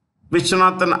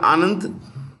 Vishwanathan Anand.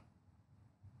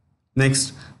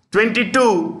 Next.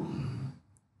 22.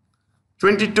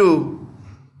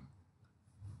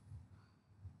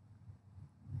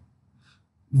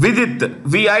 Vidit.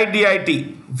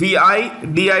 V-I-D-I-T.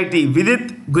 V-I-D-I-T.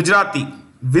 Vidit Gujarati.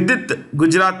 Vidit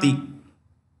Gujarati.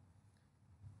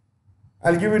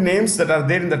 I'll give you names that are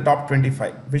there in the top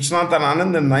 25. Vishwanathan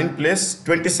Anand in 9th place.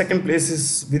 22nd place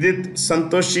is Vidit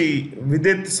Santosh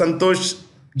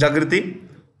Jagrati.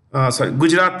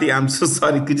 Gujarati. I'm so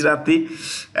sorry, Gujarati.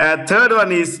 Third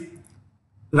one is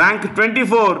rank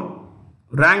 24.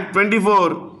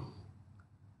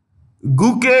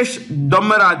 Gukesh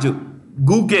Dommaraju.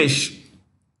 Gukesh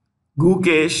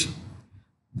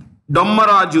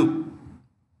Dommaraju.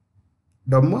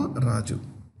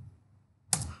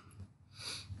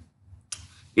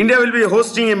 India will be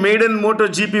hosting a maiden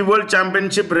MotoGP World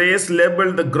Championship race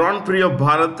labeled the Grand Prix of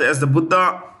Bharat as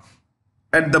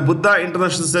at the Buddha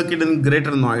International Circuit in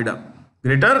Greater Noida.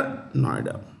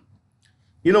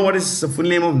 You know what is the full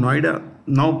name of Noida?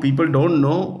 Now people don't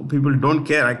know, people don't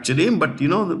care actually, but you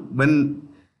know, when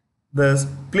the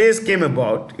place came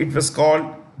about, it was called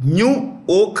New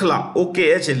Okla,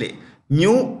 O-K-H-L-A,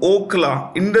 New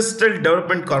Okla Industrial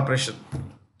Development Corporation.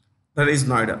 That is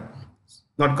Noida.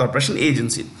 Not corporation,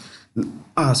 agency.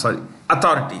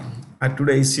 Authority.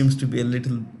 Today seems to be a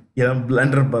little,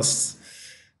 blunderbuss.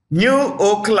 New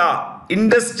Okla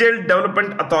Industrial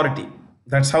Development Authority.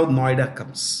 That's how Noida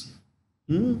comes.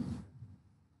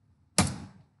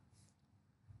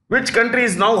 Which country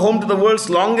is now home to the world's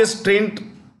longest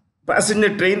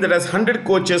passenger train that has 100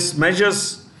 coaches,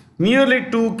 measures nearly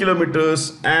 2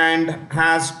 kilometers and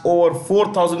has over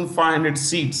 4,500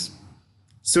 seats?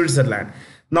 Switzerland.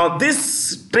 Now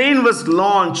this train was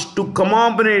launched to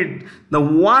commemorate the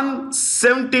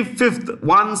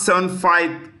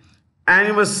 175th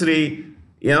anniversary,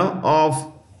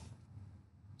 of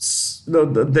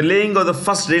the laying of the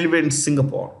first railway in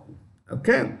Singapore.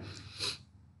 Okay.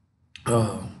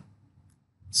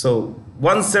 So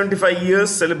 175 years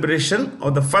celebration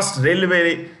of the first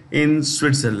railway in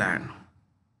Switzerland.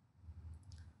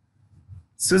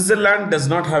 Switzerland does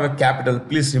not have a capital.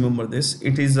 Please remember this.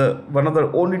 It is one of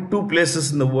the only two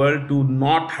places in the world to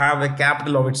not have a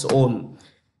capital of its own.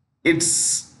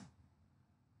 It's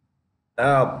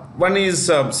one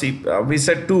is we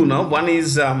said two now. One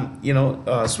is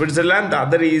Switzerland. The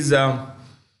other is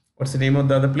what's the name of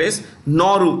the other place?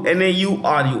 Nauru,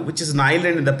 N-A-U-R-U, which is an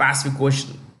island in the Pacific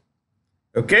Ocean.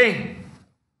 Okay.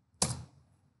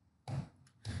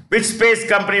 Which space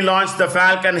company launched the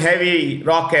Falcon Heavy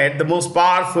rocket, the most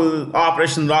powerful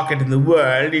operation rocket in the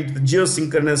world, into the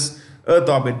geosynchronous Earth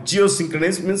orbit?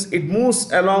 Geosynchronous means it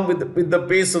moves along with the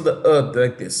pace of the Earth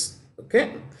like this.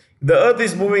 Okay, the Earth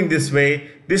is moving this way.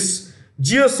 This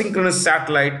geosynchronous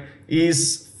satellite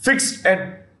is fixed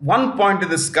at one point in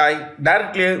the sky,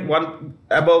 directly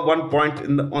above one point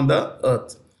on the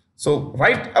Earth. So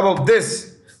right above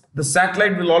this, the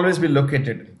satellite will always be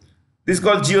located. This is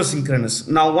called geosynchronous.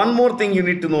 Now, one more thing you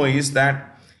need to know is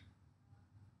that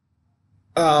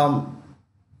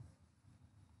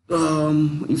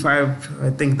if I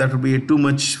think that would be too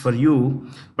much for you.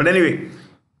 But anyway,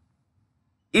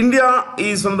 India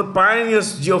is one of the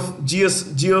pioneers of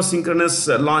geosynchronous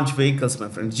launch vehicles, my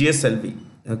friend, GSLV.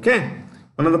 Okay,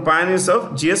 one of the pioneers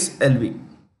of GSLV.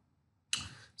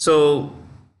 So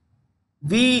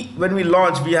when we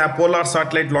launch, we have Polar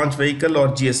Satellite Launch Vehicle or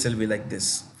GSLV like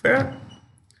this. Fair.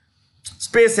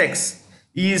 SpaceX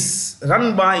is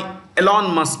run by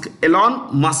Elon Musk.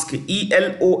 Elon Musk,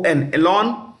 E-L-O-N.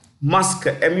 Elon Musk,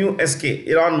 M-U-S-K.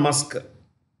 Elon Musk.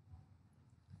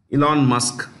 Elon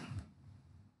Musk.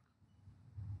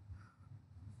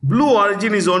 Blue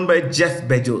Origin is owned by Jeff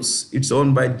Bezos. It's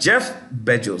owned by Jeff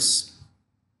Bezos.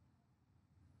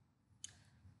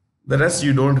 The rest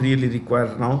you don't really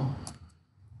require now.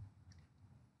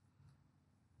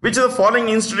 Which of the following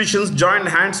institutions joined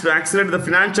hands to accelerate the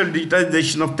financial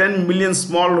digitization of 10 million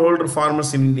smallholder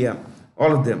farmers in India?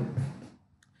 All of them.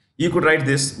 You could write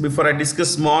this before I discuss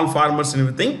small farmers and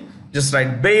everything. Just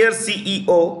write Bayer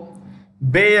CEO,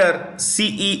 Bayer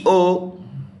CEO,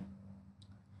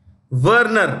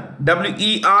 Werner,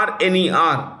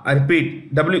 W-E-R-N-E-R. I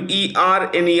repeat,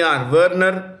 W-E-R-N-E-R,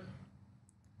 Werner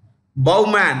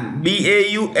Baumann,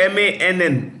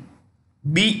 B-A-U-M-A-N-N,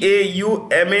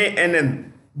 B-A-U-M-A-N-N.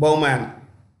 Baumann,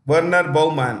 Werner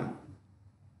Baumann.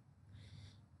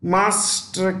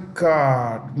 Mastercard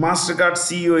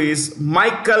CEO is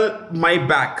Michael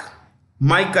Maybach.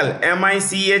 Michael,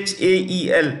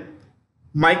 M-I-C-H-A-E-L.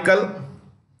 Michael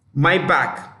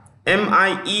Maybach,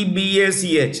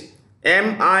 M-I-E-B-A-C-H.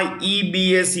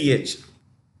 M-I-E-B-A-C-H.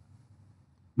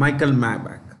 Michael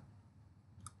Maybach.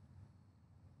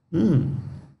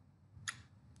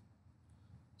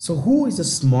 So who is a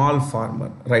small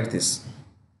farmer? Write this.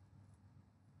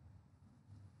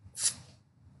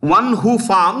 One who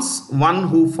farms,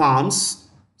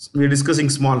 we are discussing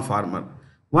small farmer.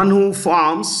 One who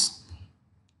farms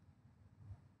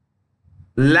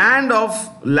land of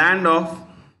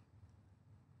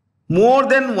more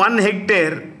than 1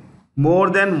 hectare,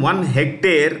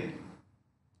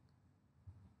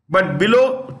 but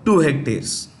below 2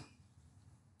 hectares.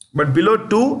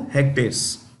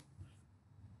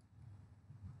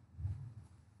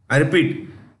 I repeat.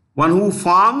 One who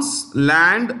farms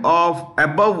land of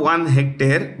above 1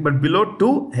 hectare but below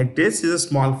 2 hectares is a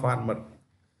small farmer.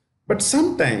 But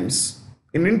sometimes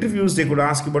in interviews they could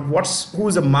ask you about who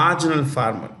is a marginal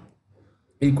farmer.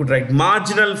 You could write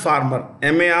marginal farmer,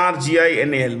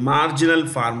 M-A-R-G-I-N-A-L, marginal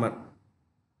farmer.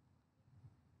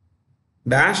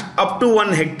 Dash up to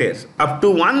 1 hectare, up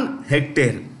to 1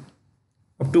 hectare.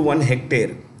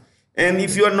 And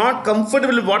if you are not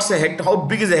comfortable with what's a hectare, how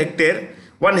big is a hectare?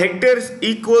 1 hectare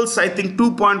equals, I think,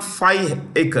 2.5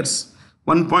 acres.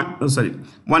 1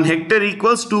 hectare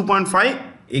equals 2.5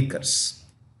 acres.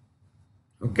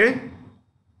 Okay.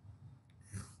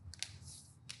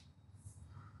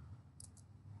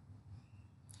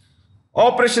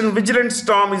 Operation Vigilant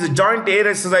Storm is a joint air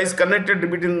exercise conducted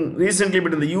recently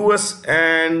between the US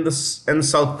and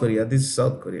South Korea. This is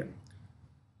South Korea.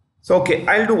 So, okay,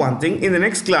 I'll do one thing. In the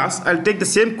next class, I'll take the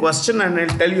same question and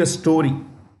I'll tell you a story.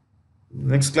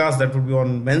 Next class, that will be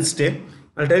on Wednesday.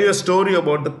 I'll tell you a story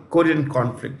about the Korean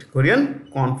conflict.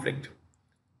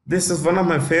 This is one of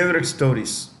my favorite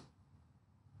stories.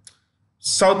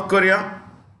 South Korea.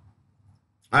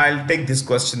 I'll take this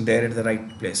question there at the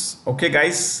right place. Okay,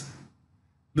 guys.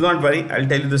 Do not worry. I'll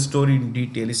tell you the story in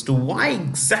detail as to why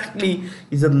exactly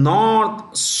is the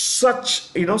North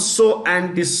such, so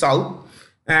anti-South,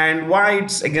 and why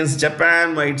it's against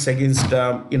Japan, why it's against,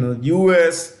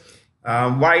 US.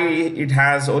 Why it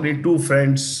has only 2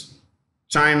 friends,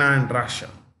 China and Russia.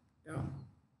 Yeah.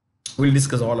 We'll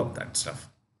discuss all of that stuff.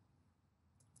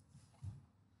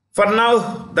 For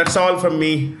now, that's all from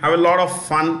me. Have a lot of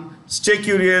fun. Stay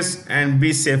curious and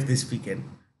be safe this weekend.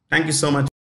 Thank you so much.